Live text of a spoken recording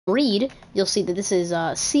read, you'll see that this is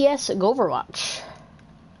Csgoverwatch.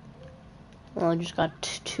 Well, I just got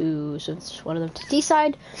two, so it's one of them to T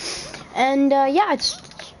side, and yeah, it's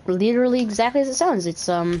literally exactly as it sounds. It's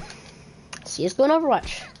CS:GO and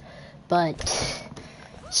Overwatch, but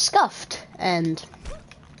scuffed and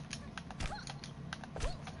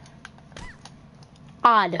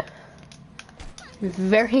odd,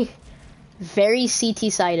 very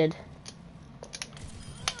CT sided.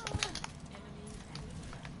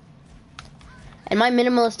 In my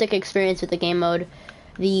minimalistic experience with the game mode,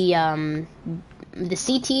 the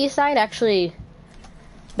CT side actually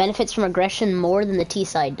benefits from aggression more than the T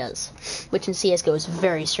side does, which in CS:GO is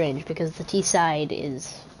very strange because the T side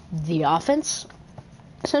is the offense,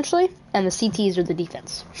 essentially, and the CTs are the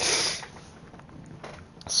defense.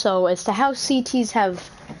 So as to how CTs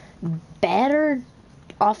have better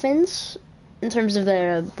offense in terms of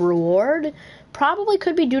their reward, probably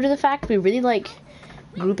could be due to the fact we really like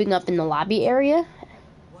grouping up in the lobby area.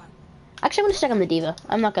 Actually, I'm gonna stick on the Diva.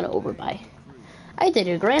 I'm not gonna overbuy. I did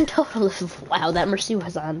a grand total of, wow, that Mercy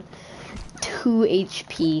was on 2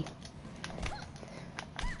 HP.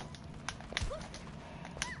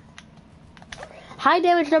 High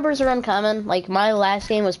damage numbers are uncommon. Like, my last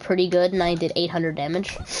game was pretty good and I did 800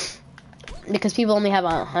 damage. Because people only have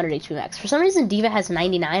 100 HP max. For some reason, Diva has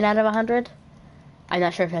 99 out of 100. I'm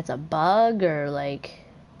not sure if that's a bug or, like...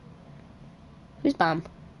 Who's bomb?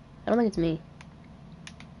 I don't think it's me.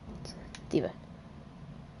 It's Diva.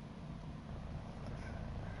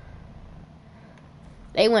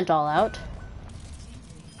 They went all out.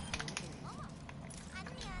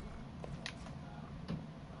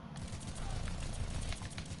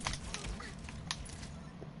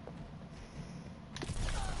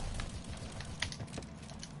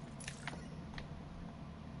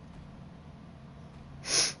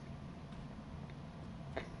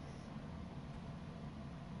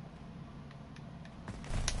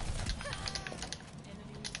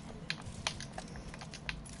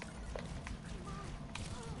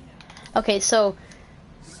 Okay, so...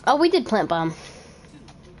 Oh, we did plant bomb.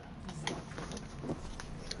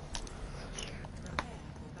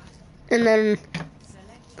 And then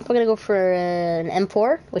we're gonna go for an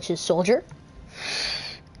M4, which is Soldier.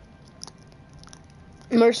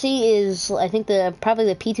 Mercy is, I think, probably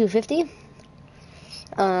the P250.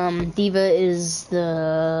 Diva is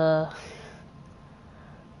the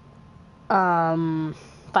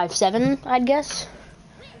 5.7, I'd guess.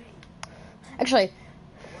 Actually,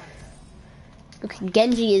 okay,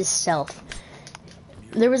 Genji is stealth.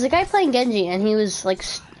 There was a guy playing Genji, and he was like,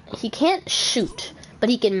 he can't shoot, but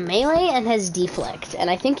he can melee and has deflect, and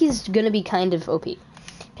I think he's gonna be kind of OP.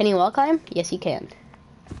 Can he wall climb? Yes, he can.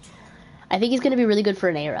 I think he's gonna be really good for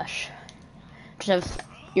an A rush. Just have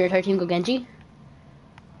your entire team go Genji.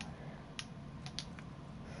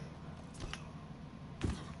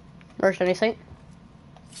 Rush any sight.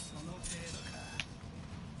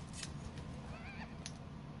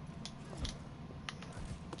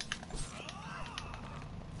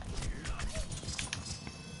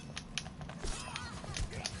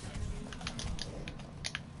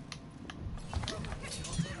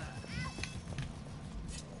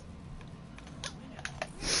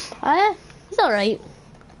 He's alright.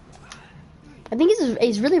 I think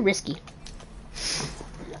he's really risky.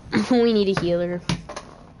 We need a healer.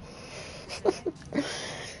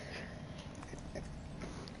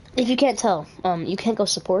 If you can't tell, you can't go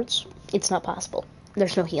supports. It's not possible.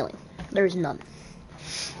 There's no healing. There is none.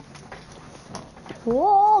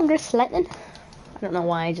 Whoa, Chris Lightning. I don't know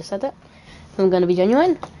why I just said that. I'm gonna be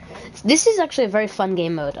genuine. This is actually a very fun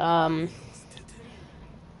game mode.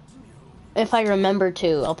 If I remember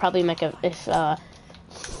to, I'll probably make a,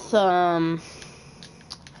 so I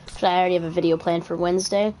already have a video planned for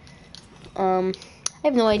Wednesday. I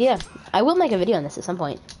have no idea. I will make a video on this at some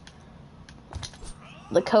point.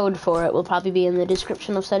 The code for it will probably be in the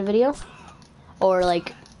description of said video. Or,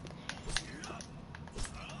 like,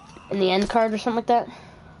 in the end card or something like that.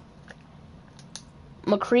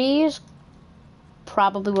 McCree is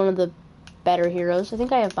probably one of the better heroes. I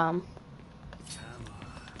think I have bomb.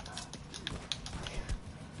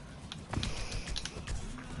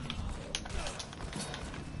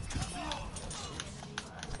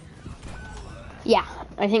 Yeah,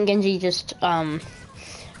 I think Genji just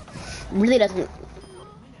really doesn't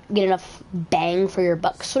get enough bang for your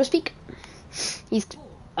buck, so to speak. He's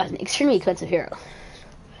an extremely expensive hero.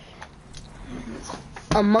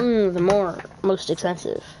 Among the most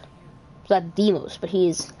expensive. Not the most, but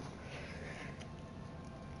he's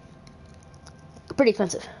pretty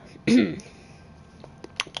expensive.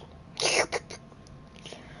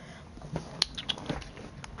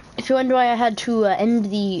 If you wonder why I had to end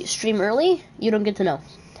the stream early, you don't get to know.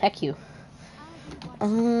 Heck you.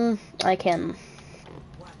 I can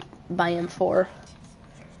buy M4.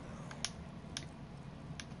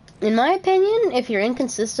 In my opinion, if you're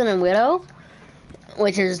inconsistent in Widow,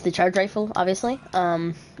 which is the charge rifle, obviously,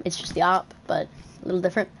 it's just the op, but a little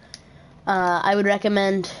different. I would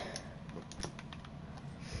recommend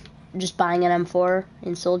just buying an M4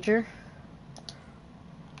 in Soldier.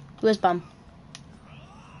 Who has bomb?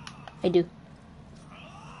 I do.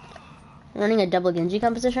 Running a double Genji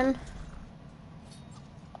composition.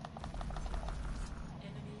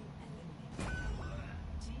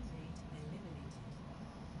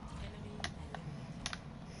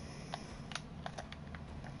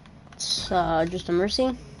 It's just a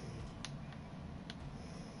Mercy.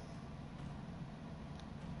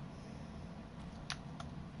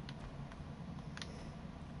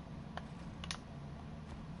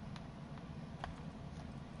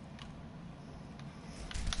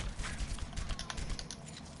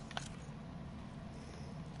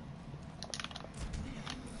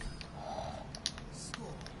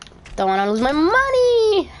 Don't want to lose my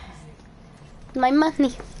money! My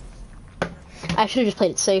money. I should have just played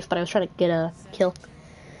it safe, but I was trying to get a kill.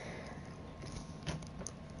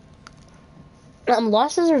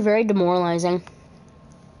 Losses are very demoralizing.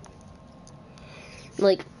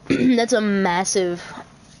 Like, that's a massive...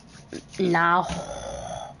 Nah.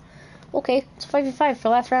 Okay, it's 5v5 for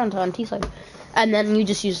last round on T-side. And then you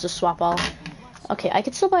just use the swap all. Okay, I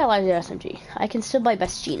can still buy Elijah SMG. I can still buy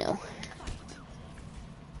Bestino.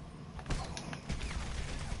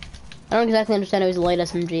 I don't exactly understand how he's a light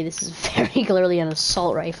SMG. This is very clearly an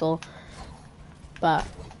assault rifle. But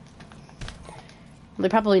they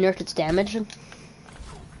probably nerfed its damage.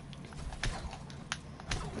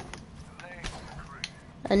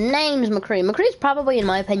 The name's McCree. McCree's probably, in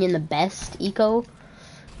my opinion, the best eco.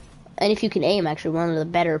 And if you can aim, actually, one of the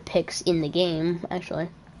better picks in the game, actually.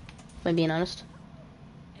 If I'm being honest.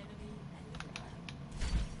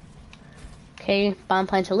 Okay, bomb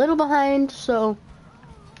plant's a little behind, so...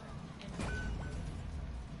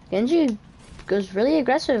 Genji goes really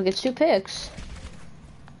aggressive, gets 2 picks.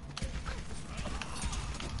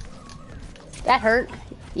 That hurt.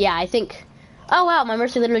 Yeah, I think... Oh wow, my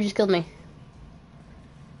Mercy literally just killed me.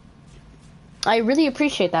 I really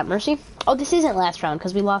appreciate that, Mercy. Oh, this isn't last round,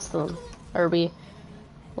 because we lost them. Or we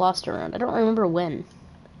lost a round. I don't remember when.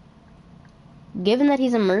 Given that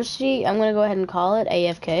he's a Mercy, I'm going to go ahead and call it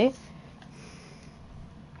AFK.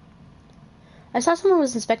 I saw someone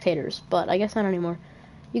was in spectators, but I guess not anymore.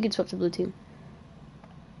 You can swap to blue team.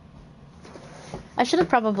 I should have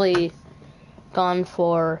probably gone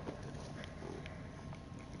for...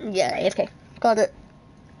 Yeah, AFK. Called it.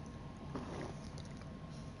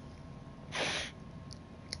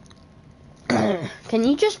 Can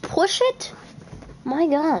you just push it? My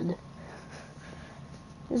god.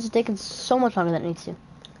 This is taking so much longer than it needs to.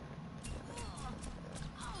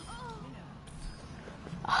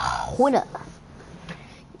 Winner.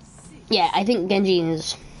 Yeah, I think Genji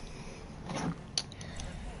is...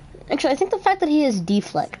 Actually, I think the fact that he is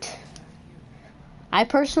deflect. I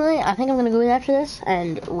think I'm going to go in after this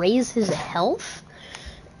and raise his health,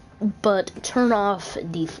 but turn off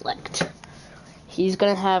deflect. He's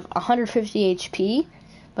going to have 150 HP,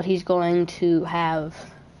 but he's going to have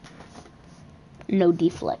no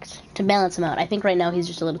deflect to balance him out. I think right now he's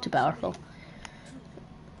just a little too powerful.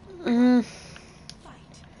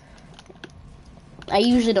 I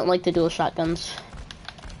usually don't like the dual shotguns,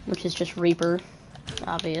 which is just Reaper,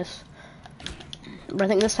 obvious. But I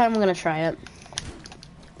think this time I'm gonna try it.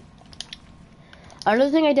 Another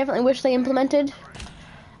thing I definitely wish they implemented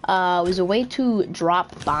was a way to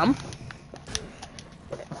drop bomb.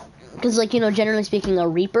 Because, like, you know, generally speaking, a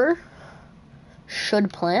Reaper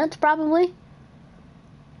should plant, probably.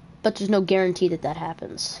 But there's no guarantee that that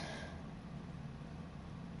happens.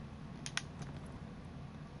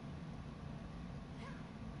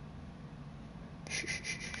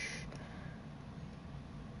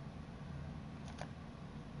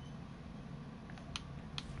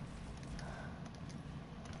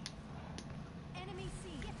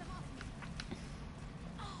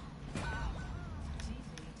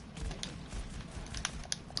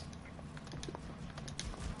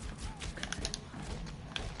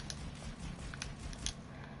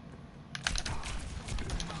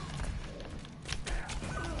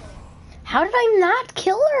 How did I not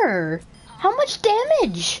kill her? How much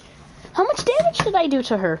damage? How much damage did I do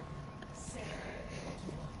to her?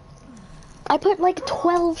 I put like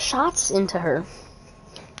 12 shots into her.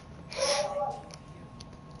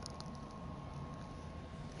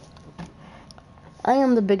 I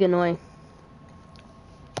am the big annoy.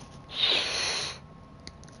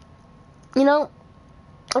 You know,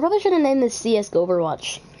 I probably should have named this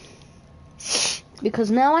Csgoverwatch. Because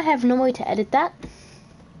now I have no way to edit that.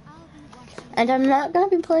 And I'm not going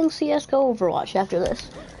to be playing CSGO Overwatch after this.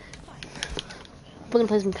 We're going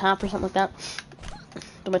to play some comp or something like that.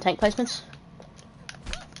 Do my tank placements.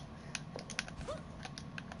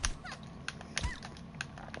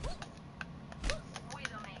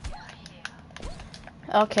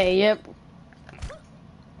 Okay, yep.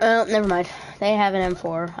 Never mind. They have an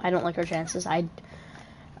M4. I don't like our chances.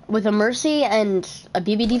 With a Mercy and a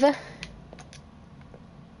BB Diva,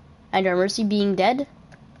 and our Mercy being dead.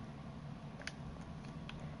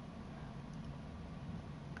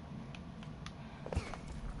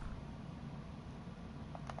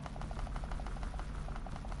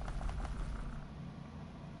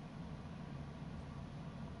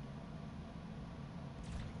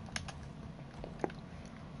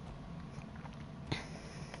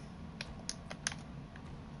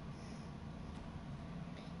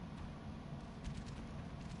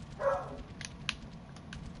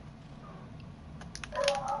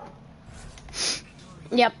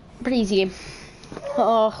 Yep, pretty easy.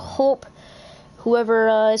 Hope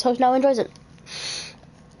whoever is host now enjoys it.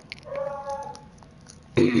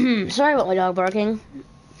 Sorry about my dog barking.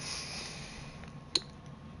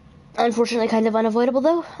 Unfortunately, kind of unavoidable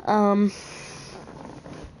though.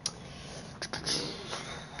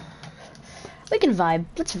 We can vibe.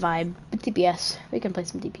 Let's vibe with DPS. We can play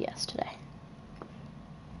some DPS today.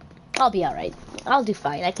 I'll be alright. I'll do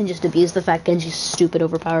fine. I can just abuse the fact Genji's stupid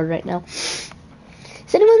overpowered right now.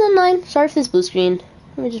 Is anyone online? Sorry for this blue screen.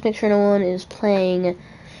 Let me just make sure no one is playing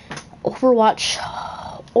Overwatch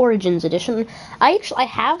Origins Edition. I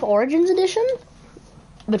have Origins Edition,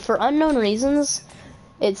 but for unknown reasons,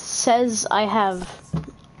 it says I have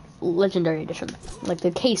Legendary Edition. Like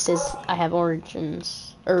the case says I have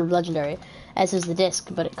Origins or Legendary, as is the disc,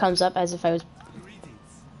 but it comes up as if I was.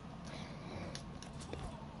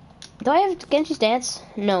 Do I have Genji's Dance?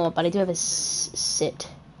 No, but I do have a sit.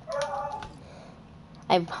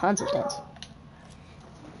 I have Hanzo's Dance.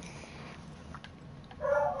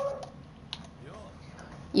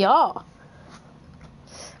 Yeah.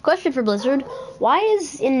 Question for Blizzard: why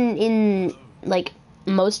is in like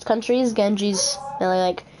most countries Genji's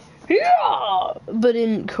like yeah, but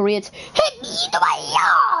in Korea it's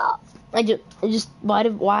I just why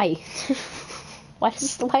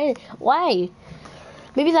why?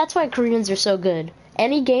 Maybe that's why Koreans are so good.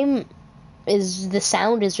 Any game is the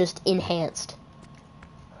sound is just enhanced.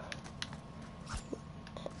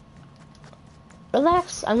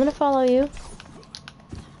 Relax, I'm gonna follow you.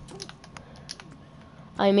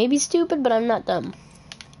 I may be stupid, but I'm not dumb.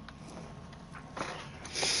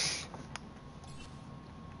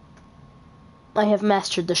 I have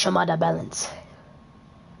mastered the Shamada balance.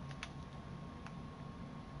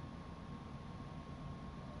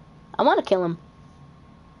 I want to kill him.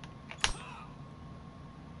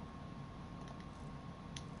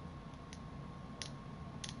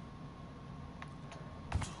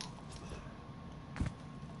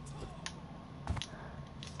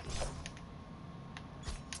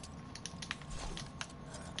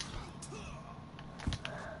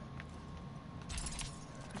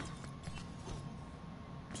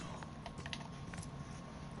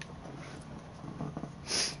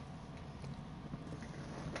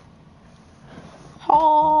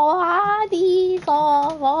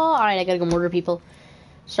 Alright, I gotta go murder people.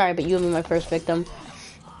 Sorry, but you will be my first victim.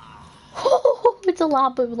 It's a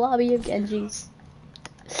lobby of Genjis.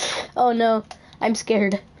 Oh no, I'm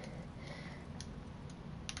scared.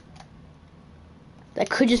 That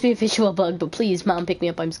could just be a visual bug, but please, Mom, pick me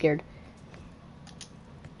up, I'm scared.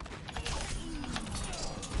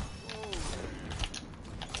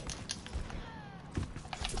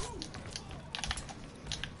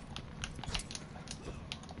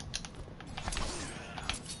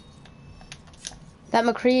 That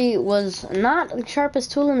McCree was not the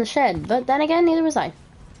sharpest tool in the shed, but then again, neither was I.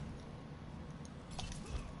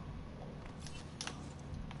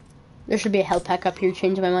 There should be a health pack up here,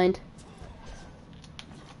 change my mind.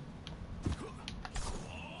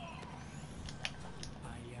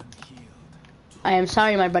 I am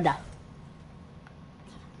sorry, my brother.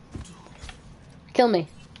 Kill me,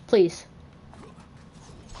 please.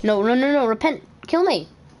 No, repent. Kill me.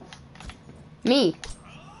 Me.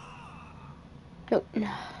 No.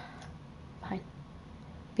 Fine.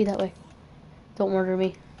 Be that way. Don't murder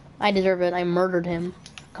me. I deserve it. I murdered him.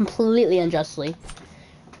 Completely unjustly.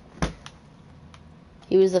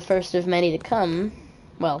 He was the first of many to come.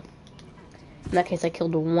 Well, in that case I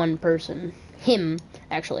killed one person. Him,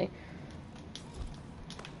 actually.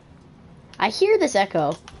 I hear this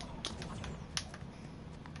echo.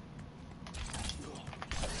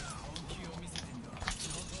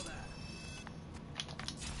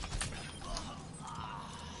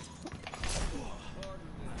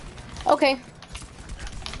 Okay.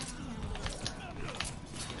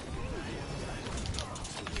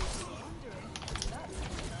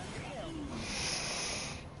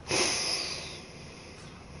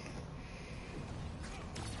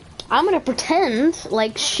 I'm gonna pretend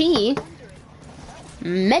like she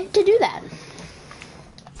meant to do that.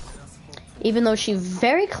 Even though she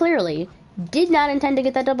very clearly did not intend to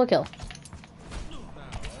get that double kill.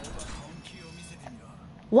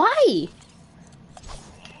 Why?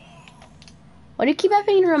 Why do you keep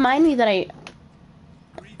having to remind me that I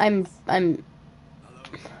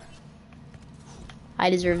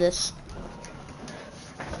deserve this?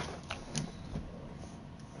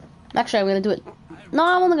 Actually, I'm gonna do it. No,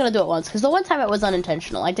 I'm only gonna do it once, because the one time it was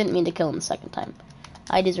unintentional. I didn't mean to kill him the second time.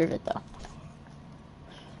 I deserve it, though.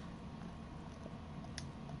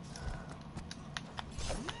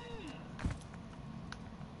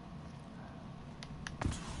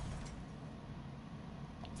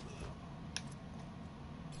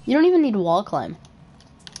 You don't even need wall climb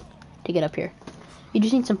to get up here. You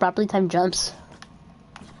just need some properly timed jumps.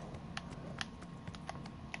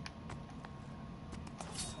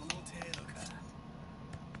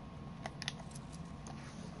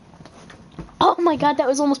 Oh my god, that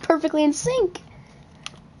was almost perfectly in sync.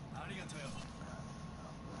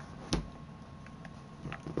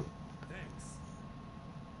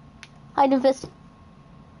 Hide and fist.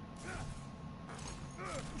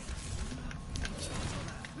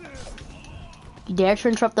 You dare to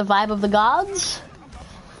interrupt the vibe of the gods?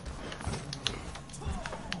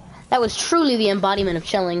 That was truly the embodiment of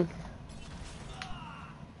chilling.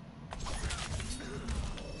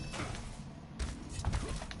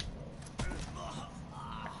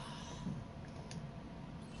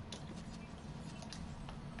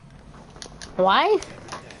 Why?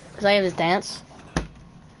 Because I have his dance.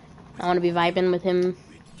 I want to be vibing with him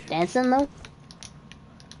dancing, though.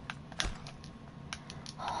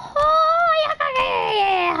 Oh, yeah.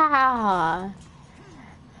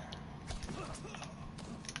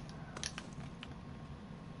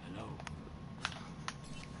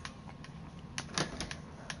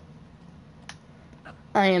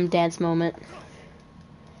 I am dance moment.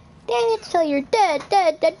 Dance till you're dead,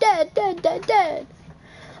 dead, dead, dead, dead, dead, dead.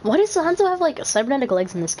 Why does Hanzo have like cybernetic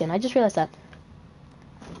legs in this skin? I just realized that.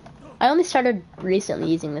 I only started recently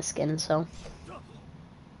using this skin, so.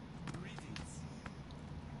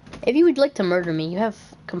 If you would like to murder me, you have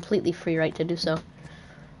completely free right to do so.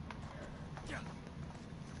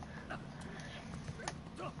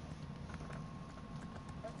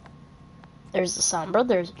 There's a Sombra,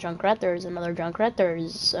 there's a Junkrat, there's another Junkrat,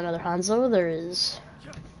 there's another Hanzo, there's...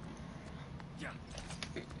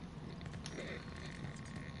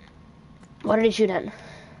 What did he shoot at?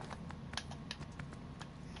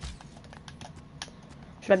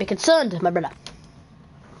 Should I be concerned, my brother?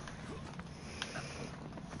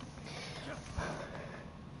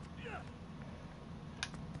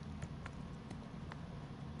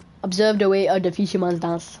 Observe the way the fisherman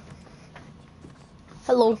dance.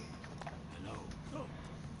 Hello.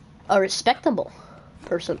 A respectable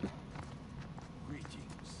person.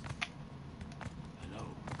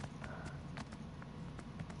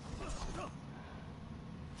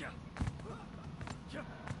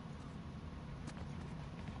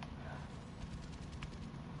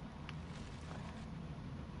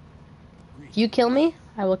 If you kill me,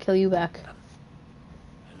 I will kill you back.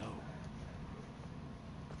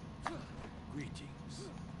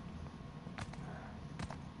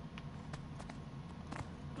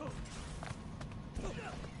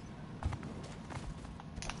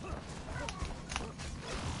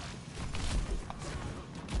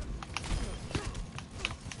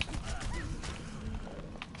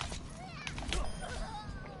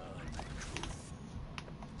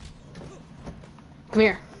 Come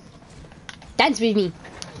here. Dance with me.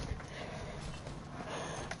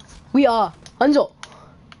 We are Hanzo.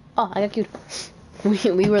 Oh, I got cute.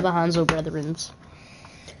 We were the Hanzo brethrens.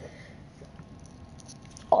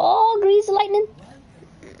 Oh, grease lightning.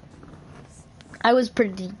 I was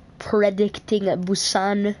predicting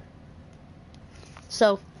Busan.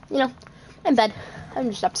 So, you know, I'm bad.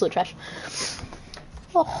 I'm just absolute trash.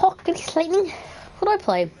 Oh, grease lightning. What do I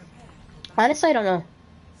play? Honestly, I don't know.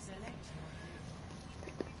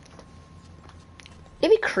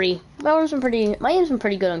 Maybe Kree. My aim's been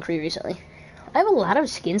pretty good on Kree recently. I have a lot of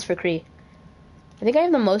skins for Kree. I think I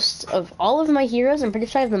have the most of all of my heroes. I'm pretty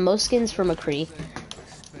sure I have the most skins for McCree.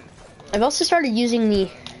 I've also started using the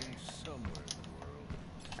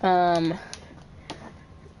hold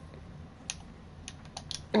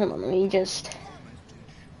on, let me just.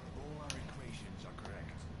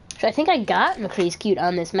 So I think I got McCree's cute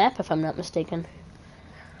on this map, if I'm not mistaken.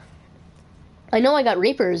 I know I got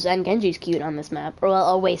Reapers and Genji's cute on this map. Or,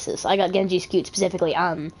 well, Oasis. I got Genji's cute specifically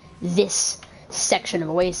on this section of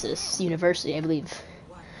Oasis University, I believe.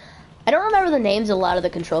 I don't remember the names of a lot of the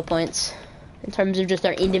control points in terms of just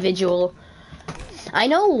their individual. I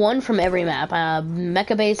know one from every map.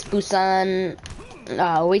 Mecha Base, Busan,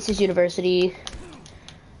 Oasis University.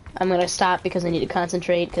 I'm gonna stop because I need to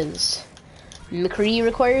concentrate because McCree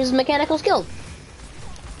requires mechanical skill.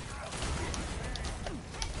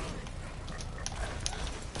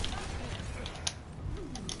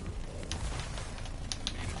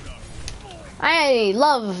 I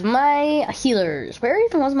love my healers. Where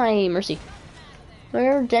even was my Mercy?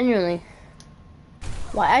 Where, genuinely?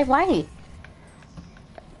 Why?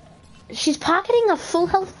 She's pocketing a full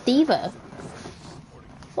health diva.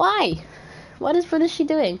 Why? What is she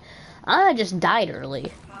doing? I just died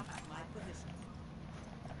early.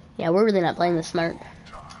 Yeah, we're really not playing this smart.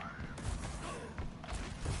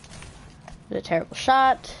 A terrible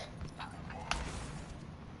shot.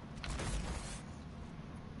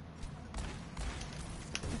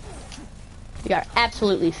 We are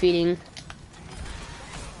absolutely feeding.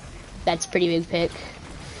 That's a pretty big pick.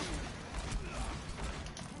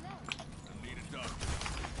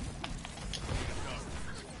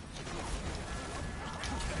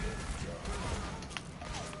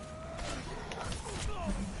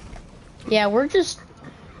 Yeah, we're just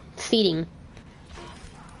feeding.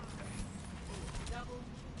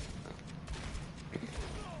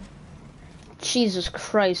 Jesus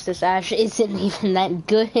Christ, this Ashe isn't even that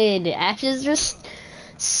good. Ashe is just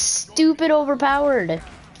stupid overpowered.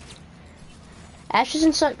 Ashe is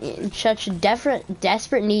in such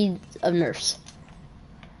desperate need of nerfs.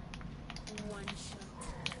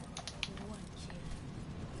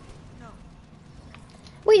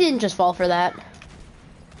 We didn't just fall for that.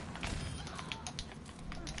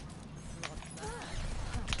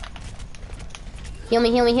 Heal me,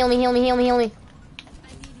 heal me, heal me, heal me, heal me, heal me.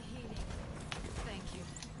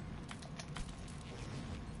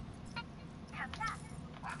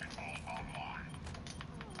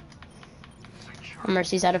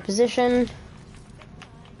 Mercy's out of position.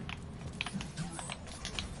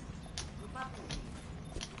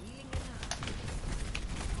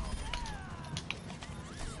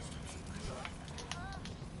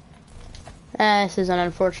 This is an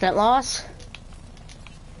unfortunate loss.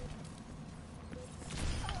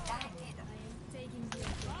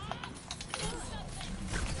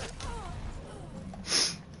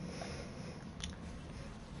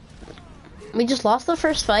 We just lost the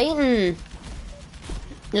first fight and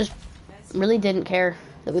just really didn't care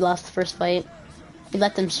that we lost the first fight. We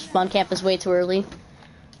let them spawn camp us way too early.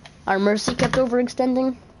 Our Mercy kept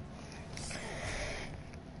overextending.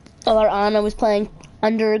 While our Ana was playing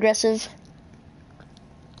under aggressive.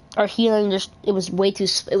 Our healing it was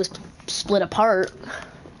split apart.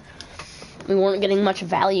 We weren't getting much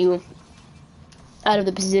value out of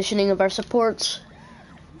the positioning of our supports.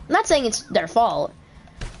 I'm not saying it's their fault.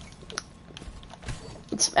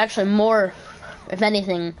 It's actually more, if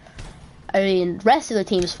anything, the rest of the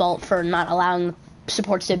team's fault for not allowing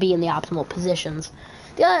supports to be in the optimal positions.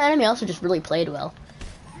 The other enemy also just really played well,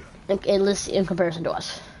 at least in comparison to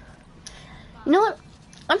us. You know what?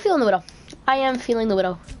 I'm feeling the Widow. I am feeling the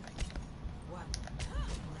Widow.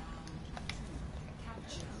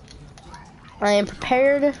 I am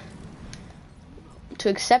prepared to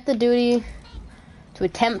accept the duty to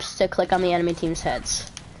attempt to click on the enemy team's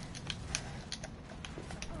heads.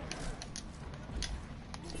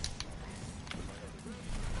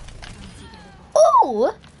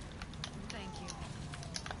 Ooh!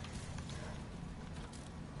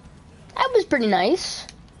 That was pretty nice.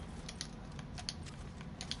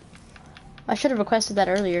 I should have requested that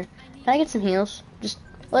earlier. Can I get some heals? Just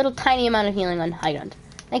a little tiny amount of healing on high ground.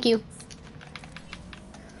 Thank you.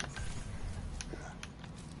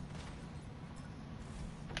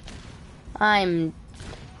 I'm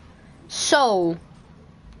so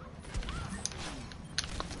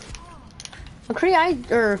McCree,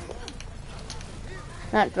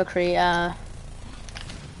 not McCree,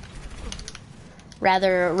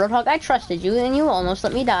 rather Roadhog, I trusted you and you almost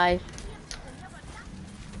let me die.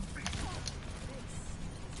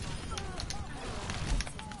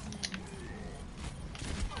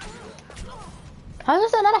 How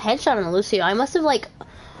is that not a headshot on the Lucio? I must have like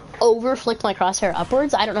over flicked my crosshair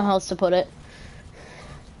upwards. I don't know how else to put it.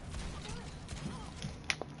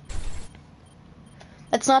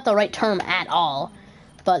 That's not the right term at all,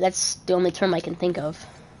 but that's the only term I can think of.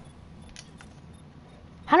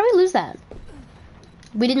 How do we lose that?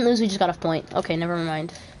 We didn't lose, we just got off point. Okay, never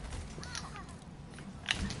mind.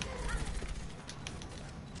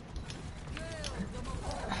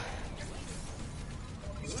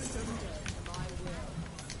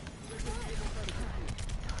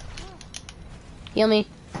 Heal me.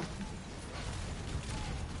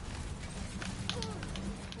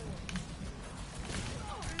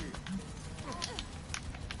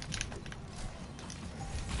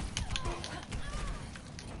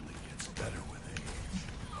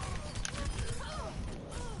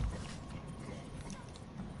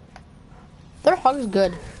 Their hog's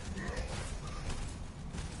good.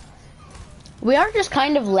 We are just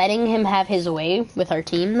kind of letting him have his way with our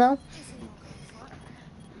team, though.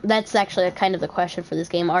 That's actually kind of the question for this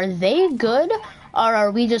game. Are they good, or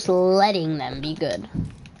are we just letting them be good?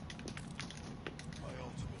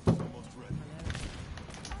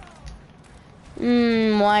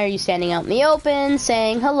 Why are you standing out in the open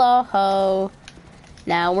saying hello ho?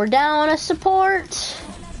 Now we're down a support.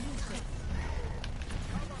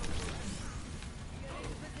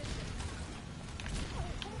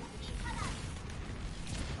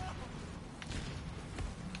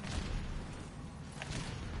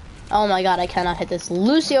 Oh my god, I cannot hit this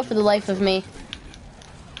Lucio for the life of me.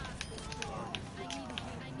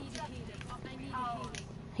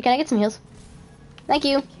 Hey, can I get some heals? Thank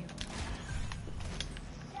you.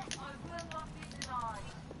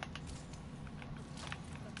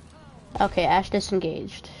 Okay, Ashe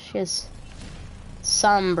disengaged. She has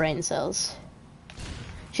some brain cells.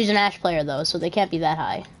 She's an Ashe player though, so they can't be that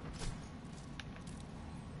high.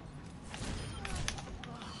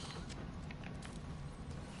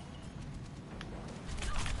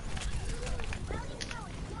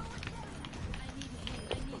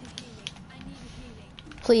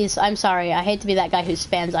 Please, I'm sorry. I hate to be that guy who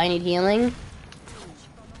spams I need healing.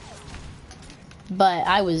 But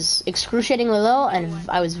I was excruciatingly low and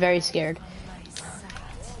I was very scared.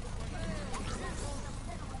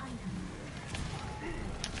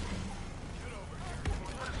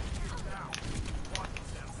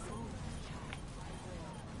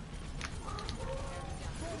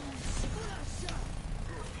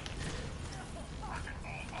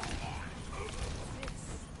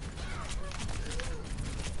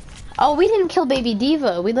 Oh, we didn't kill baby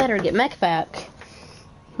Diva. We let her get mech back.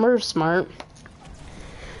 We're smart.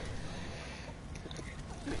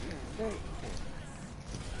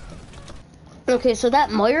 Okay, so that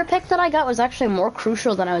Moira pick that I got was actually more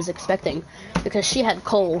crucial than I was expecting. Because she had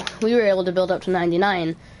coal. We were able to build up to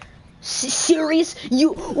 99. Serious?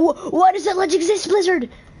 You... Why does that ledge exist, Blizzard?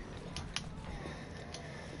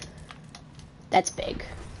 That's big.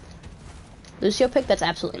 Lucio pick, that's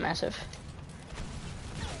absolutely massive.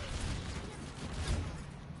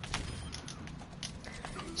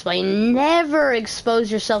 That's why you never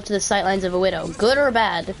expose yourself to the sightlines of a Widow. Good or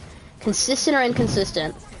bad, consistent or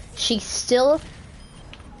inconsistent, she still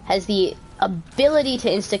has the ability to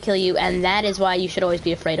insta-kill you, and that is why you should always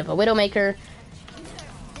be afraid of a Widowmaker.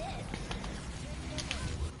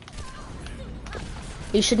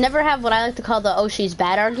 You should never have what I like to call the "oh, she's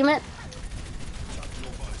bad" argument.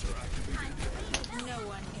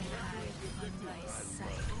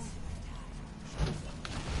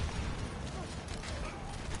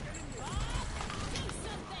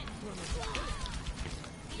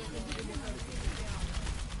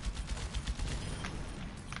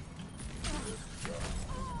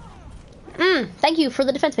 Thank you for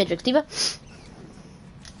the defense matrix, Diva.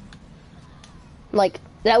 Like,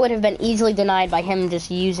 that would have been easily denied by him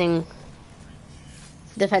just using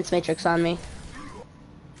defense matrix on me.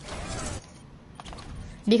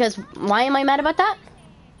 Because, why am I mad about that?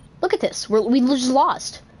 Look at this. We just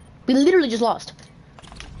lost. We literally just lost.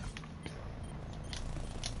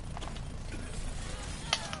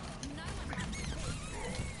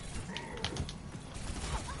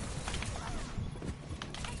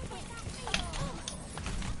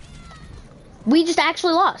 We just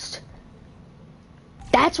actually lost.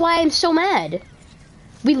 That's why I'm so mad.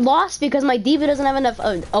 We lost because my Diva doesn't have enough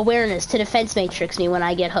awareness to defense matrix me when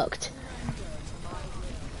I get hooked.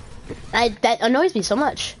 That annoys me so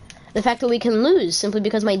much. The fact that we can lose simply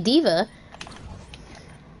because my Diva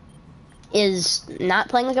is not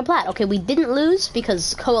playing like a plat. Okay, we didn't lose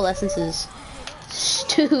because Coalescence is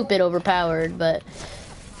stupid overpowered, but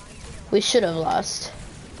we should have lost.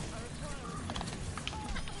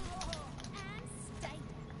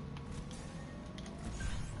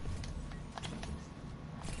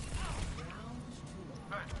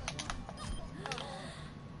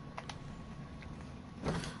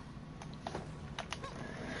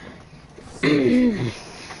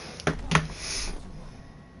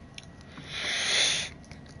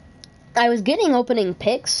 I was getting opening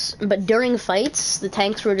picks, but during fights, the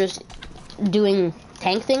tanks were just doing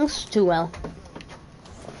tank things too well.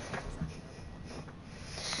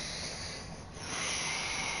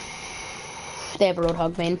 They have a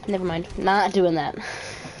Roadhog main. Never mind. Not doing that.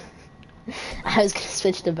 I was gonna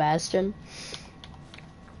switch to Bastion.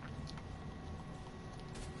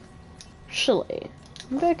 Actually,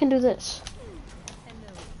 maybe I can do this.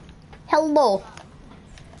 Hello.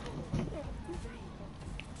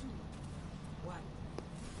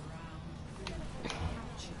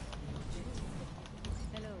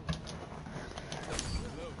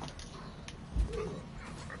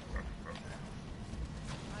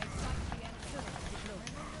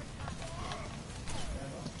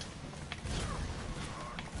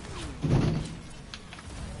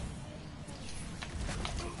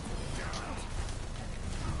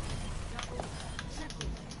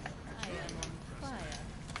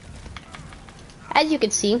 As you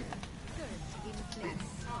can see,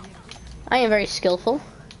 I am very skillful.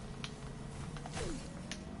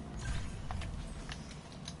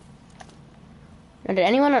 Now, did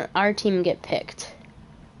anyone on our team get picked?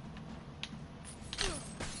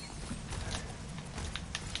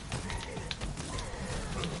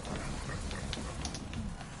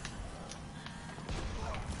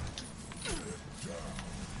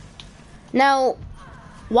 Now,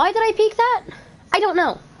 why did I peek that? I don't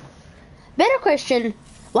know. Better question,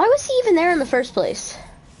 why was he even there in the first place?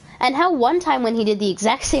 And how one time when he did the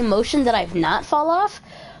exact same motion did I not fall off,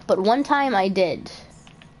 but one time I did.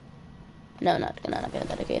 No, not gonna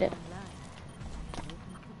dedicate it.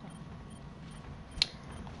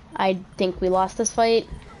 I think we lost this fight.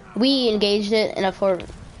 We engaged it in a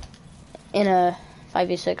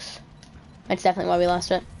 5v6. That's definitely why we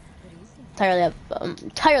lost it.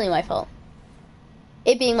 Entirely my fault.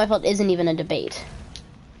 It being my fault isn't even a debate.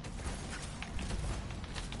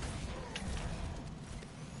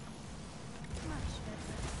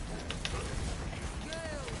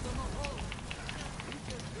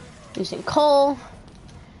 Using coal,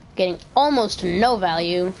 getting almost no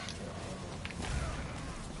value.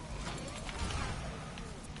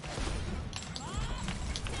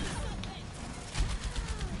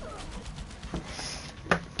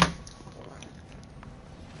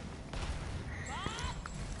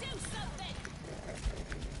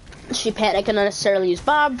 She panicked and unnecessarily used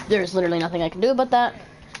Bob. There's literally nothing I can do about that.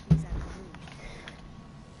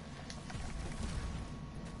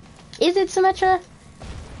 Is it Symmetra?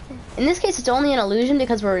 In this case, it's only an illusion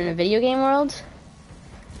because we're in a video game world.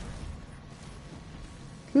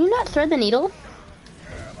 Can you not thread the needle?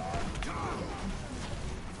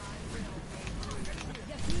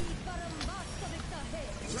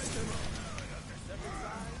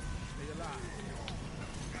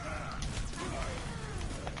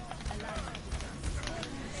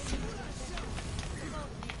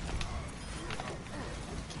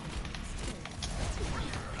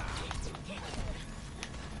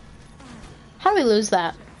 How do we lose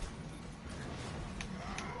that?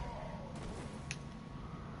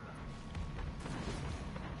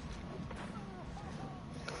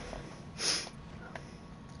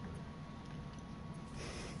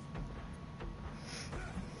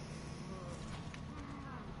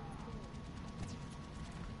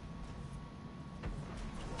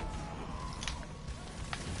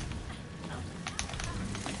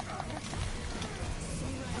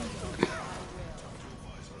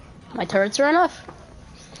 My turrets are enough.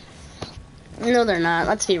 No, they're not.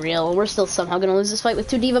 Let's be real. We're still somehow going to lose this fight with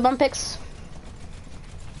 2 Diva bump picks.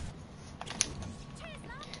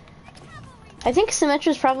 I think Symmetra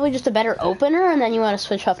is probably just a better opener, and then you want to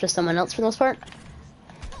switch off to someone else for the most part.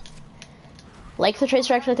 Like the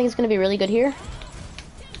Tracer, actually, I think it's going to be really good here.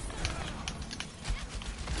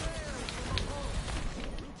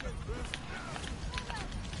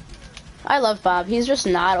 I love Bob. He's just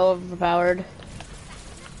not overpowered.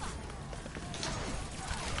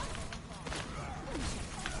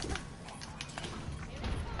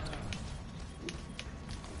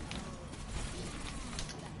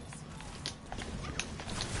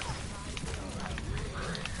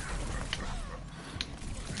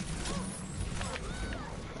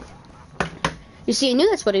 You see, I knew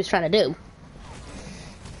that's what he was trying to do.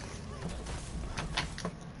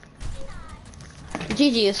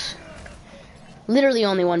 GG's. Literally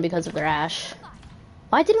only won because of their Ashe.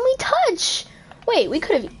 Why didn't we touch? Wait, we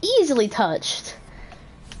could have easily touched.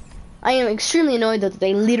 I am extremely annoyed that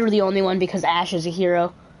they literally only won because Ashe is a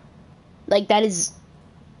hero. Like, that is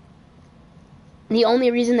the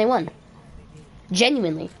only reason they won.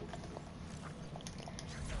 Genuinely.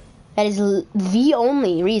 That is the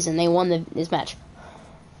only reason they won this match.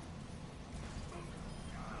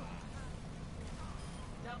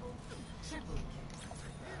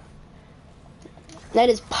 That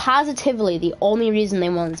is positively the only reason they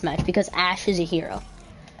won this match, because Ashe is a hero.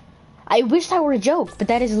 I wish that were a joke, but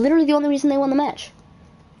that is literally the only reason they won the match.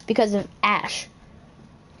 Because of Ashe.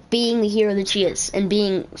 being the hero that she is and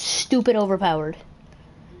being stupid overpowered.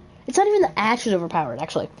 It's not even that Ashe is overpowered,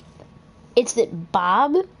 actually. It's that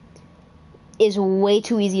Bob is way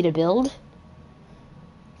too easy to build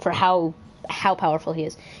for how powerful he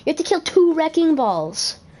is. You have to kill 2 wrecking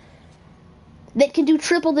balls that can do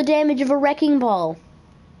triple the damage of a wrecking ball.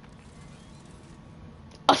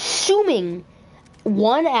 Assuming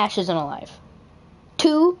 1, Ashe isn't alive.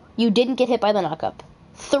 2, you didn't get hit by the knockup.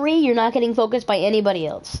 3, you're not getting focused by anybody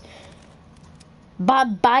else.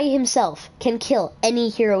 Bob by himself can kill any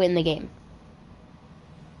hero in the game.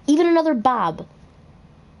 Even another Bob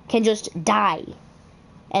can just die.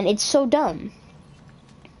 And it's so dumb.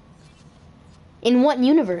 In what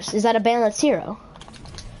universe is that a balanced hero?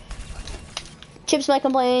 Chips might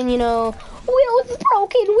complain, you know,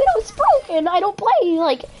 Widow's broken, I don't play,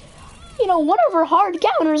 like, you know, one of her hard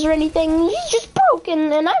counters or anything, he's just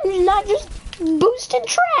broken, and I'm not just boosted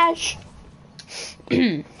trash.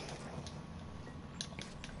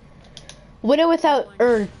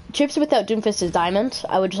 Chips without Doomfist is Diamond,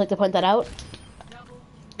 I would just like to point that out.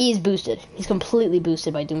 He's boosted. He's completely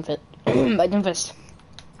boosted by Doomfist. by Doomfist.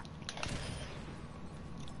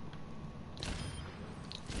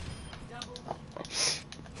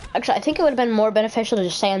 Actually, I think it would have been more beneficial to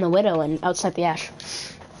just stay on the Widow and outsnipe the Ashe.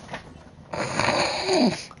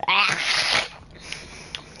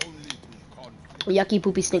 Yucky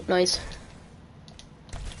poopy stink noise.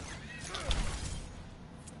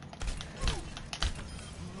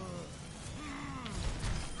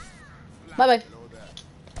 Bye bye.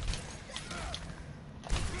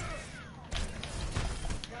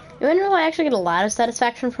 You wanna know I actually get a lot of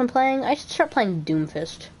satisfaction from playing? I should start playing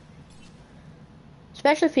Doomfist.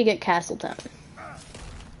 Especially if you get Castletown.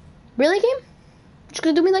 Really, game? Just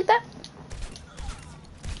gonna do me like that?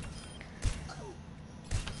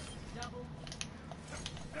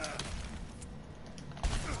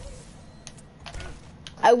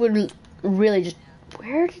 I would really just...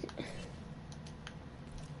 Where did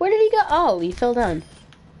he go? Oh, he fell down.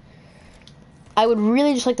 I would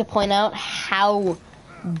really just like to point out how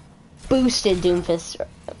boosted Doomfist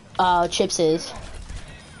Chips is.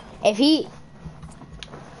 If he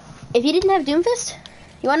didn't have Doomfist,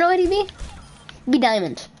 you wanna know what he'd be? He'd be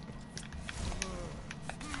Diamond.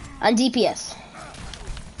 On DPS.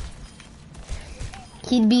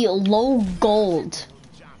 He'd be low gold.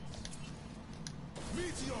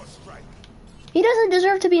 He doesn't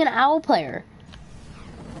deserve to be an OWL player.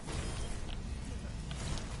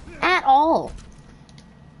 At all.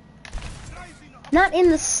 Not in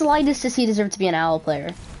the slightest does he deserve to be an OWL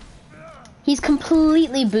player. He's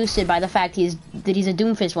completely boosted by the fact that he's a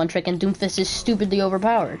Doomfist one trick and Doomfist is stupidly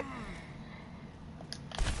overpowered.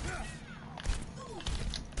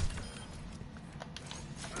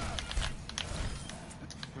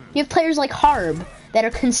 You have players like Harb that are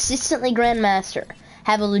consistently Grandmaster,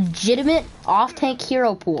 have a legitimate off-tank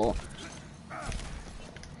hero pool,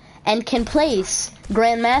 and can place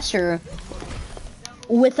Grandmaster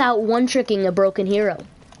without one-tricking a broken hero.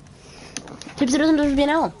 Tips doesn't deserve to be an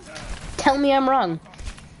OWL. Tell me I'm wrong.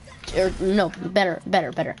 Or, no,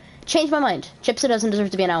 better. Change my mind. Chipsa doesn't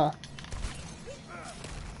deserve to be an OWL.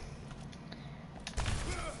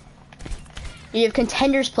 You have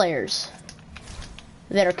Contenders players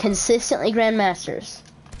that are consistently Grandmasters.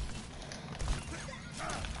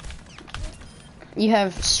 You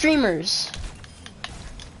have streamers.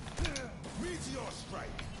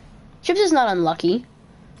 Chips is not unlucky.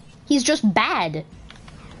 He's just bad.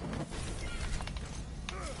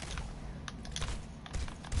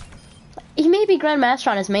 He may be Grandmaster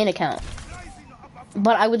on his main account,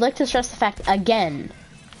 but I would like to stress the fact again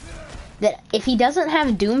that if he doesn't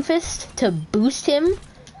have Doomfist to boost him,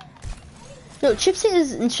 no, Chips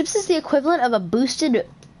is the equivalent of a boosted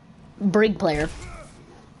Brig player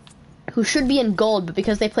who should be in gold, but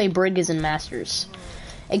because they play Brig is in Masters.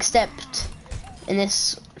 Except in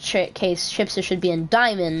this case, Chips should be in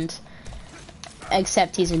Diamond,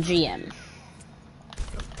 except he's in GM.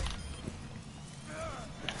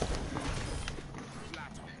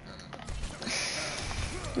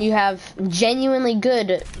 You have genuinely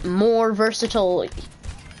good, more versatile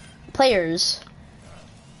players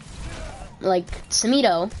like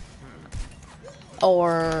Samito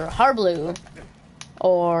or Harblu,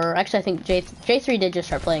 or actually I think J3 did just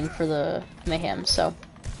start playing for the Mayhem, so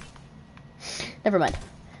never mind.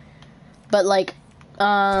 But like,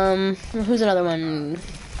 who's another one?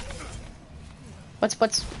 What's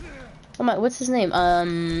his name?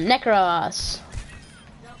 Necros.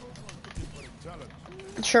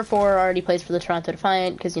 Sure4 already plays for the Toronto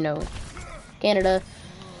Defiant because, you know, Canada.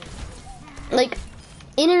 Like,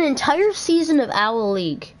 in an entire season of OWL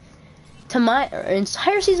League, To my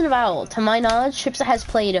entire season of Owl, to my knowledge, Chipsa has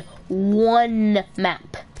played one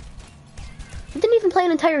map. He didn't even play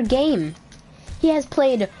an entire game. He has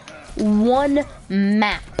played one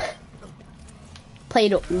map.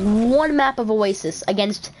 Played one map of Oasis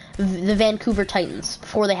against the Vancouver Titans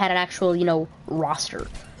before they had an actual, you know, roster.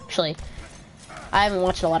 Actually, I haven't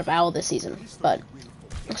watched a lot of Owl this season, but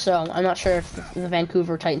so I'm not sure if the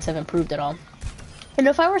Vancouver Titans have improved at all. And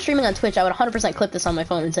if I were streaming on Twitch, I would 100% clip this on my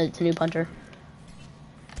phone and send it to Noob Hunter.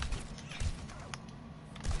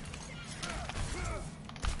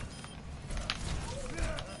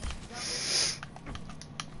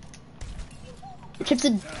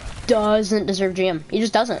 Chipsa doesn't deserve GM. He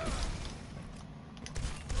just doesn't.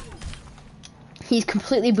 He's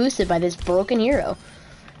completely boosted by this broken hero.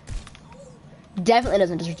 Definitely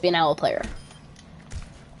doesn't deserve to be an Owl player.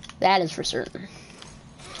 That is for certain.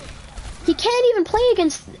 He can't even play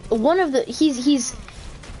against one of the... He's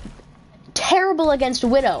terrible against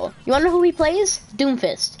Widow. You wanna know who he plays?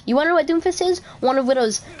 Doomfist. You wanna know what Doomfist is? One of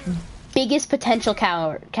Widow's biggest potential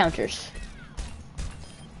counters.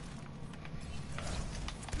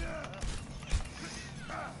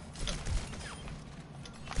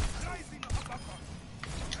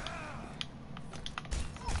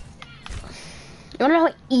 You wanna know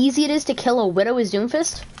how easy it is to kill a Widow with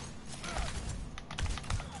Doomfist?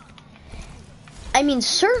 I mean,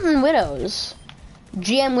 certain Widows,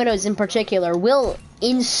 GM Widows in particular, will,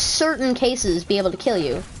 in certain cases, be able to kill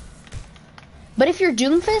you. But if you're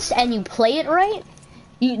Doomfist and you play it right,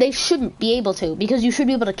 they shouldn't be able to, because you should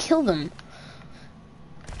be able to kill them.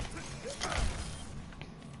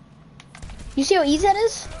 You see how easy that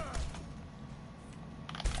is?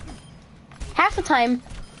 Half the time,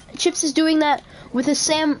 Chips is doing that with a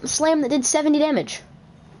slam that did 70 damage.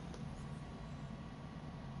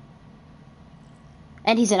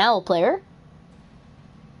 And he's an Owl player.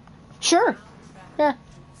 Sure. Yeah.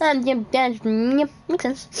 Makes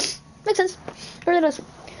sense. Makes sense. It really does.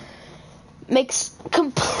 Makes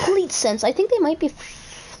complete sense. I think they might be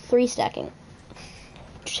 3 stacking.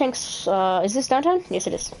 Shanks, is this downtown? Yes,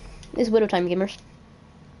 it is. This is Widow time, gamers.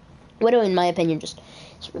 Widow, in my opinion, just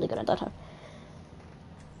is really good at downtown.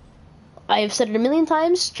 I have said it a million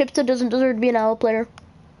times. Chipsa doesn't deserve to be an Owl player.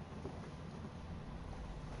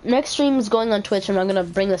 Next stream is going on Twitch, and I'm gonna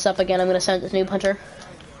bring this up again. I'm gonna send it to Noob Hunter.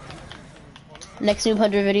 Next Noob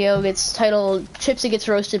Hunter video gets titled "Chipsa gets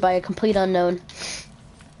roasted by a complete unknown,"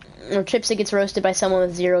 or "Chipsa gets roasted by someone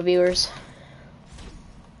with 0 viewers,"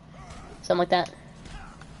 something like that.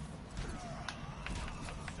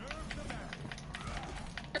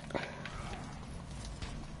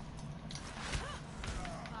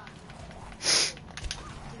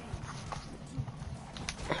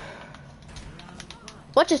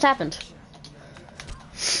 What just happened?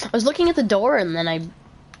 I was looking at the door and then I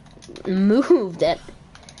moved at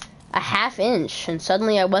a ½ inch and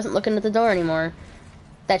suddenly I wasn't looking at the door anymore.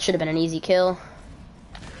 That should have been an easy kill.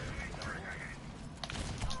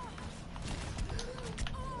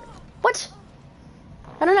 What?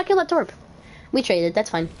 How did I not kill that Torb? We traded,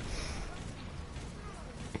 that's fine.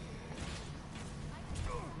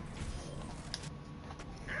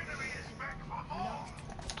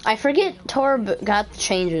 I forget Torb got the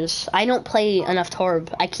changes. I don't play enough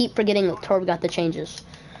Torb. I keep forgetting that Torb got the changes.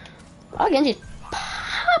 Oh, Genji's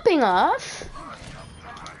popping off.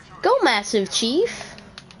 Go, Massive Chief.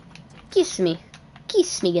 Kiss me.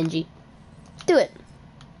 Kiss me, Genji. Do it.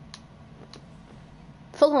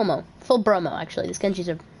 Full homo. Full bromo, actually. This Genji's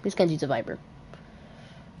a Viper.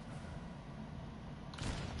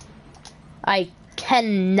 I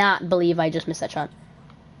cannot believe I just missed that shot.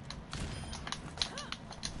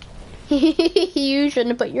 You shouldn't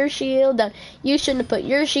have put your shield down. You shouldn't have put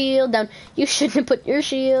your shield down. You shouldn't have put your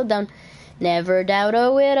shield down. Never doubt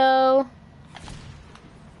a Widow.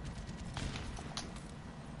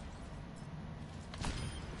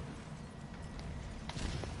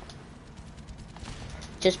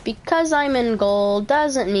 Just because I'm in gold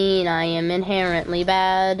doesn't mean I am inherently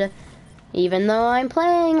bad. Even though I'm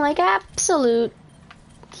playing like absolute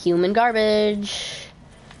human garbage.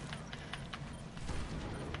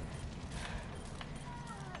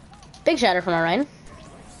 Big shatter from our Ryan.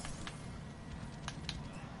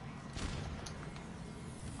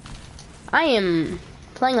 I am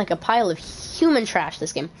playing like a pile of human trash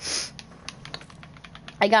this game.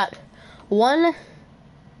 I got one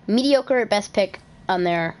mediocre at best pick on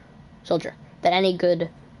their soldier that any good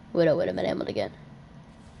Widow would have been able to get.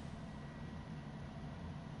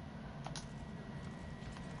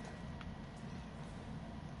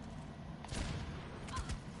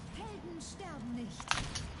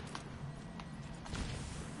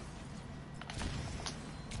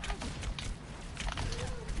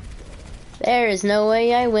 There is no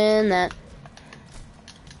way I win that.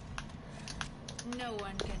 No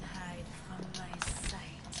one can hide from my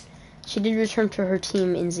sight. She did return to her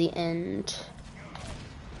team in the end.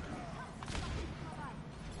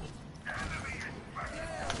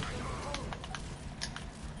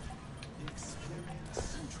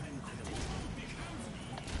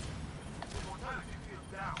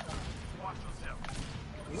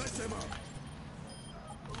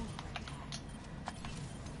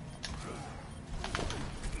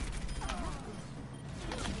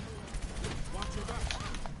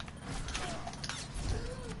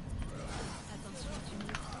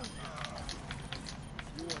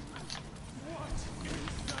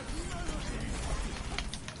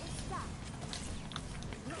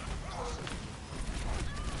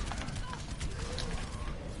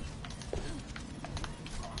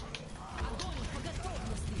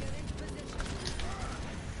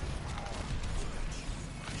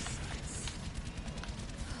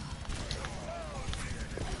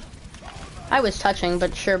 I was touching,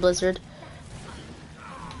 but sure, Blizzard.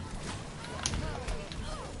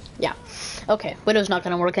 Yeah. Okay, Widow's not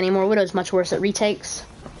gonna work anymore. Widow's much worse at retakes.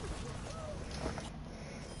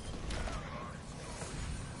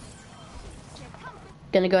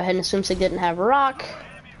 Gonna go ahead and assume Sig didn't have a rock.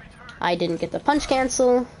 I didn't get the punch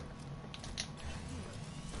cancel.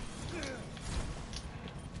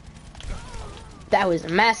 That was a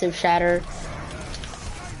massive shatter.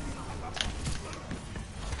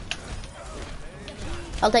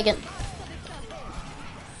 I'll take it.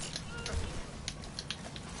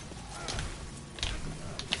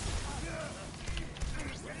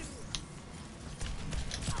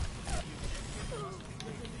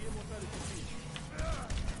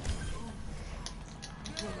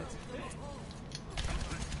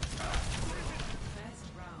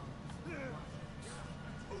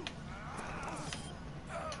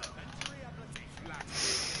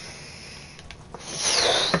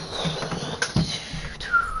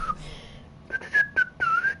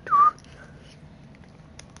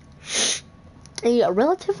 A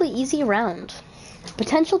relatively easy round.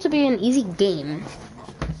 Potential to be an easy game.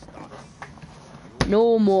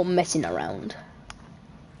 No more messing around.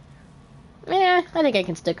 Yeah, I think I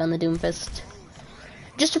can stick on the Doomfist.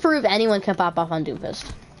 Just to prove anyone can pop off on Doomfist.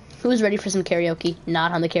 Who's ready for some karaoke?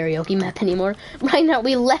 Not on the karaoke map anymore. Right now,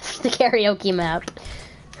 we left the karaoke map.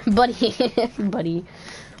 Buddy.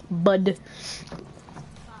 Bud.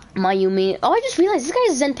 Mayumi. Oh, I just realized this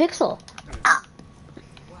guy is Zen Pixel. Ah.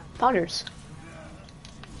 Poggers.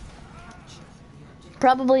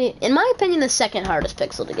 Probably, in my opinion, the second hardest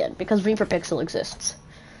pixel to get, because Reaper Pixel exists.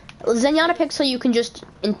 Zenyatta Pixel, you can just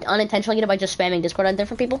unintentionally get it by just spamming Discord on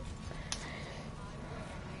different people.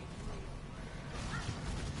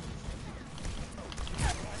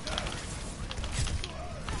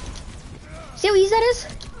 See how easy that is?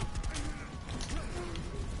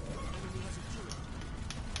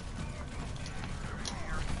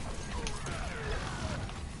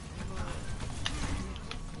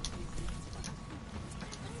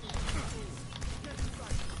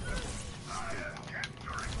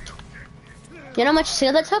 You know how much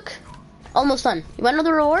skill that took? Almost done. You want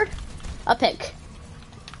another reward? A pick.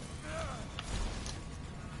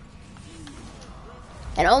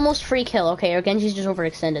 An almost free kill. Okay, our Genji's just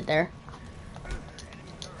overextended there.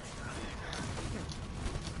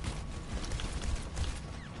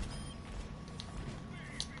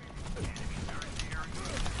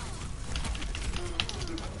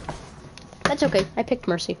 That's okay. I picked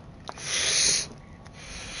Mercy.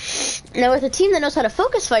 Now, with a team that knows how to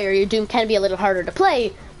focus fire, your Doom can be a little harder to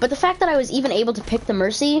play, but the fact that I was even able to pick the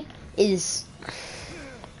Mercy is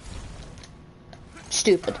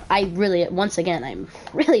stupid. Once again, I'm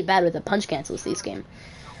really bad with the punch cancels this game.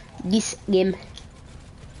 You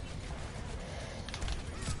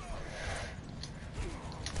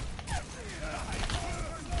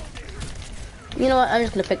know what? I'm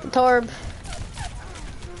just gonna pick the Torb.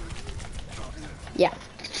 Yeah.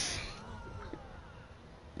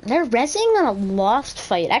 They're rezzing on a lost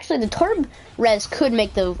fight. Actually, the Torb res could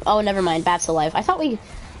make the... Oh, never mind. Bap's alive. I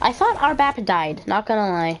thought our Bap died. Not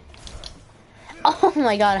gonna lie. Oh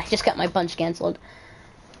my god, I just got my punch canceled.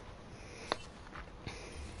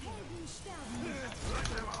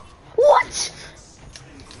 What?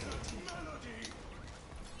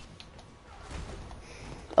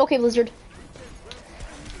 Okay, Blizzard.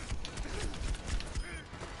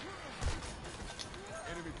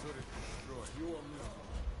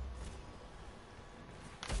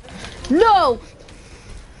 No!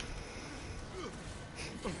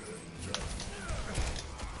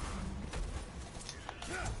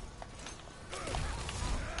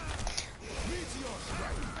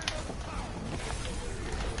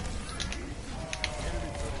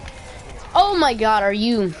 my god, are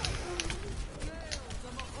you...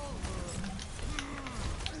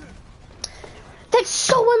 That's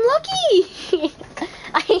so unlucky!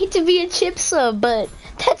 I hate to be a chip sub, but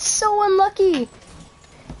that's so unlucky.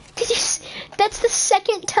 That's the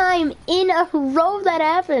second time in a row that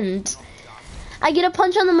happened. I get a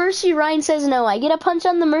punch on the Mercy, Ryan says no. I get a punch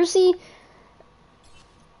on the Mercy,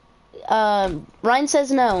 Ryan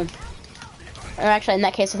says no. Or actually, in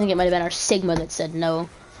that case, I think it might have been our Sigma that said no.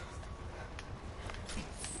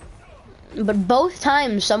 But both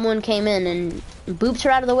times someone came in and booped her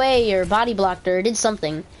out of the way or body blocked her or did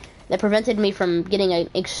something that prevented me from getting an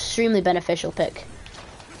extremely beneficial pick.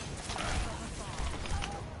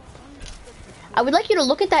 I would like you to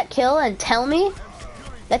look at that kill and tell me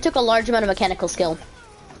that took a large amount of mechanical skill.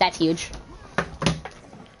 That's huge.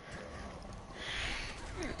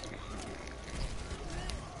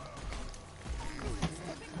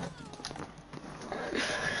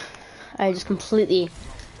 I just completely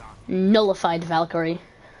nullified Valkyrie.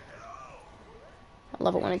 I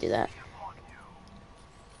love it when I do that.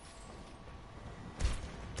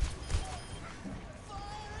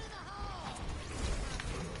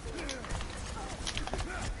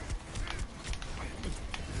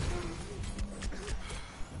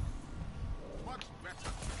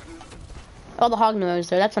 Oh, the hog knew I was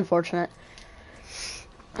there. That's unfortunate.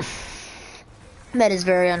 That is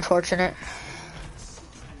very unfortunate.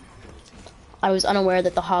 I was unaware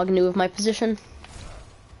that the hog knew of my position.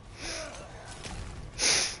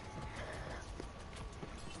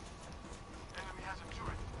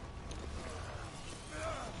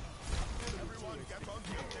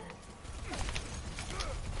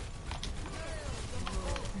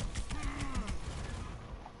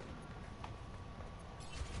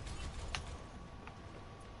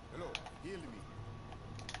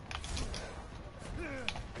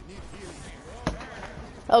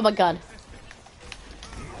 Oh my god.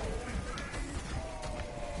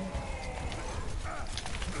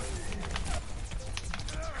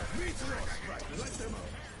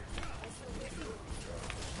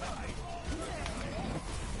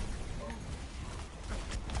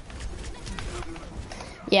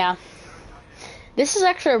 Yeah. This is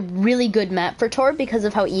actually a really good map for Torb because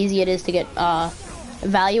of how easy it is to get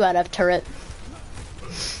value out of turret.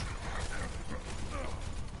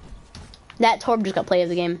 That Torb just got play of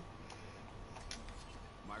the game.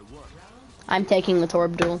 I'm taking the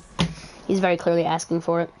Torb duel. He's very clearly asking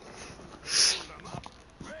for it.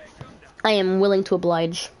 I am willing to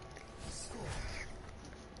oblige.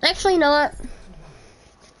 Actually, you know what?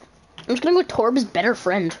 I'm just gonna go with Torb's better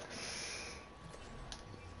friend.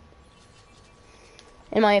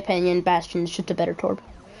 In my opinion, Bastion's just a better Torb.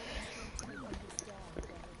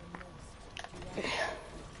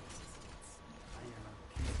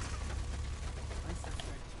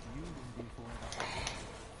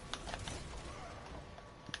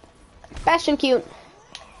 Bastion cute.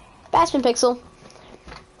 Bastion pixel.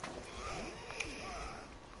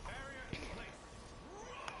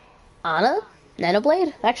 Ana?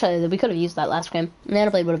 Nanoblade? Actually, we could have used that last game.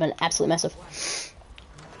 Nanoblade would have been absolutely massive.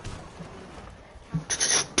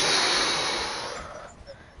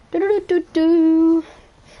 Do-do-do-do-do.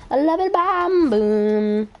 A level bam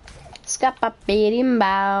boom.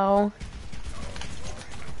 Skapa-bidim-bow.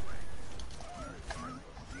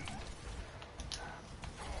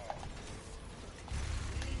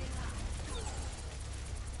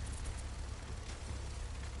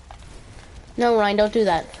 No, Ryan, don't do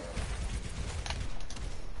that.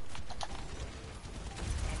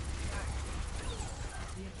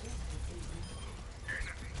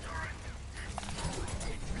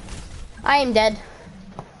 I am dead.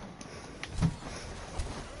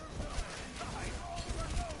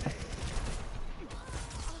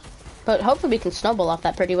 But hopefully we can snowball off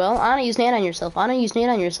that pretty well. Ana, use nade on yourself. Ana, use nade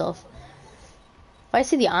on yourself. If I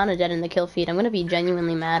see the Ana dead in the kill feed, I'm gonna be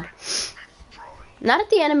genuinely mad. Not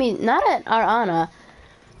at the enemy, not at our Ana.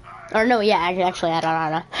 Or no, yeah, actually at our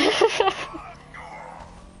Ana.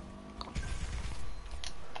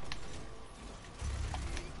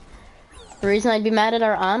 The reason I'd be mad at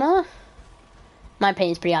our Ana? My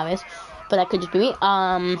opinion's pretty obvious, but that could just be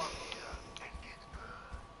me.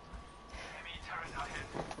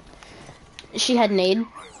 She had nade,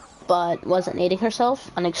 but wasn't nading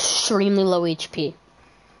herself on extremely low HP.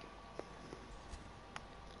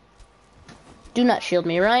 Do not shield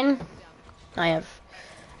me, Ryan. I have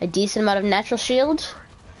a decent amount of natural shield.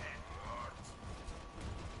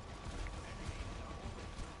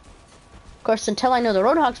 Of course, until I know the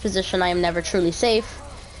Roadhog's position, I am never truly safe.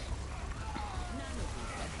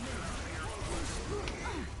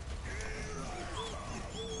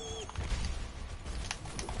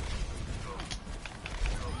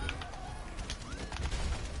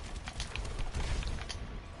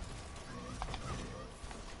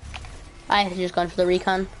 I had just gone for the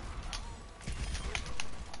recon.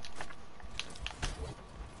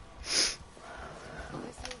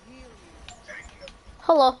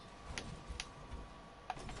 Hello.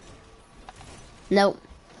 Nope.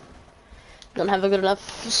 Don't have a good enough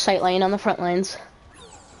sight line on the front lines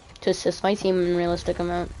to assist my team in realistic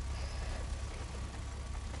amount.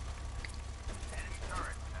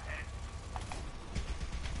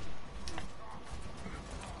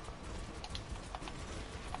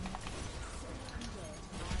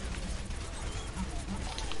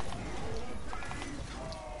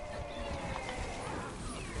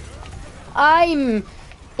 I'm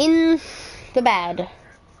in the bad.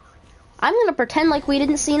 I'm gonna pretend like we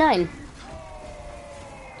didn't see 9.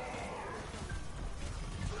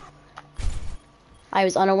 I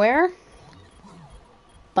was unaware,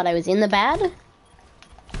 but I was in the bad,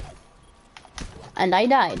 and I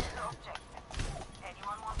died.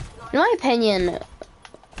 In my opinion,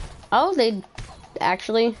 oh, they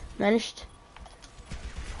actually managed.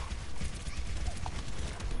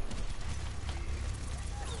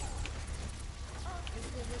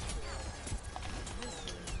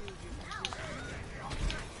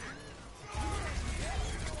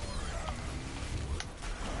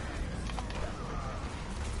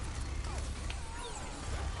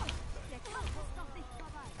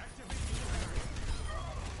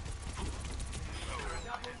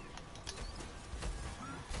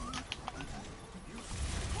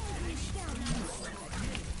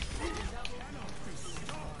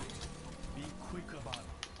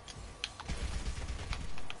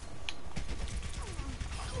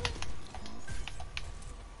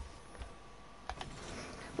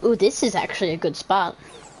 Ooh, this is actually a good spot.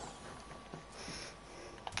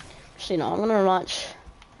 Actually, no, I'm gonna watch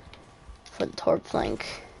for the torp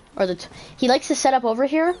flank. Or he likes to set up over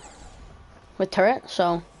here with turret,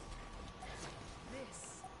 so.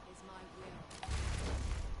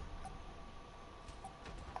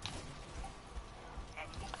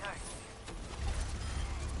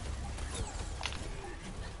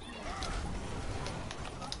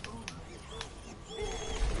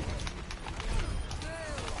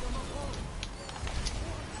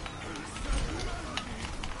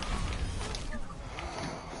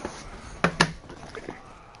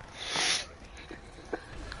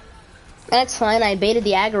 That's fine, I baited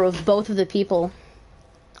the aggro of both of the people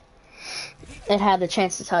it had the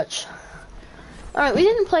chance to touch. Alright, we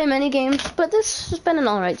didn't play many games, but this has been an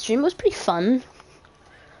alright stream. It was pretty fun.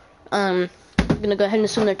 I'm gonna go ahead and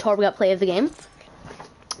assume that Torb got play of the game.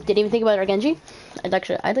 Didn't even think about our Genji. I'd like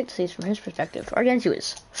to see it from his perspective. Our Genji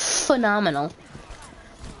was phenomenal.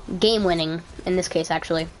 Game winning, in this case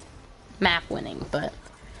actually. Map winning, but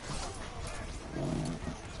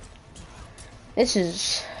this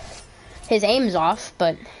is... His aim's off,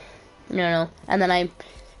 but no. And then I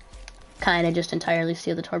kind of just entirely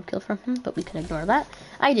steal the Torb kill from him, but we can ignore that.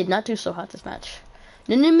 I did not do so hot this match.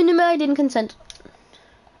 No, I didn't consent.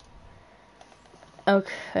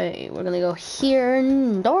 Okay, we're gonna go here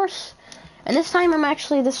and North. And this time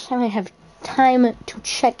I have time to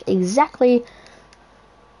check exactly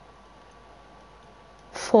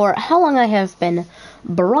for how long I have been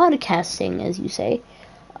broadcasting, as you say.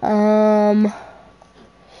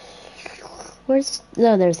 There's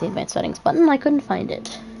the advanced settings button. I couldn't find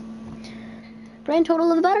it. Grand total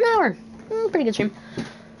of about an hour. Pretty good stream.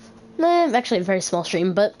 Actually a very small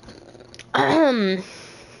stream, but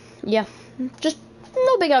yeah, just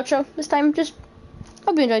no big outro this time. Just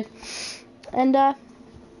hope you enjoyed, and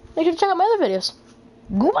make sure to check out my other videos.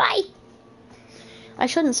 Goodbye. I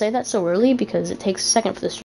shouldn't say that so early because it takes a second for this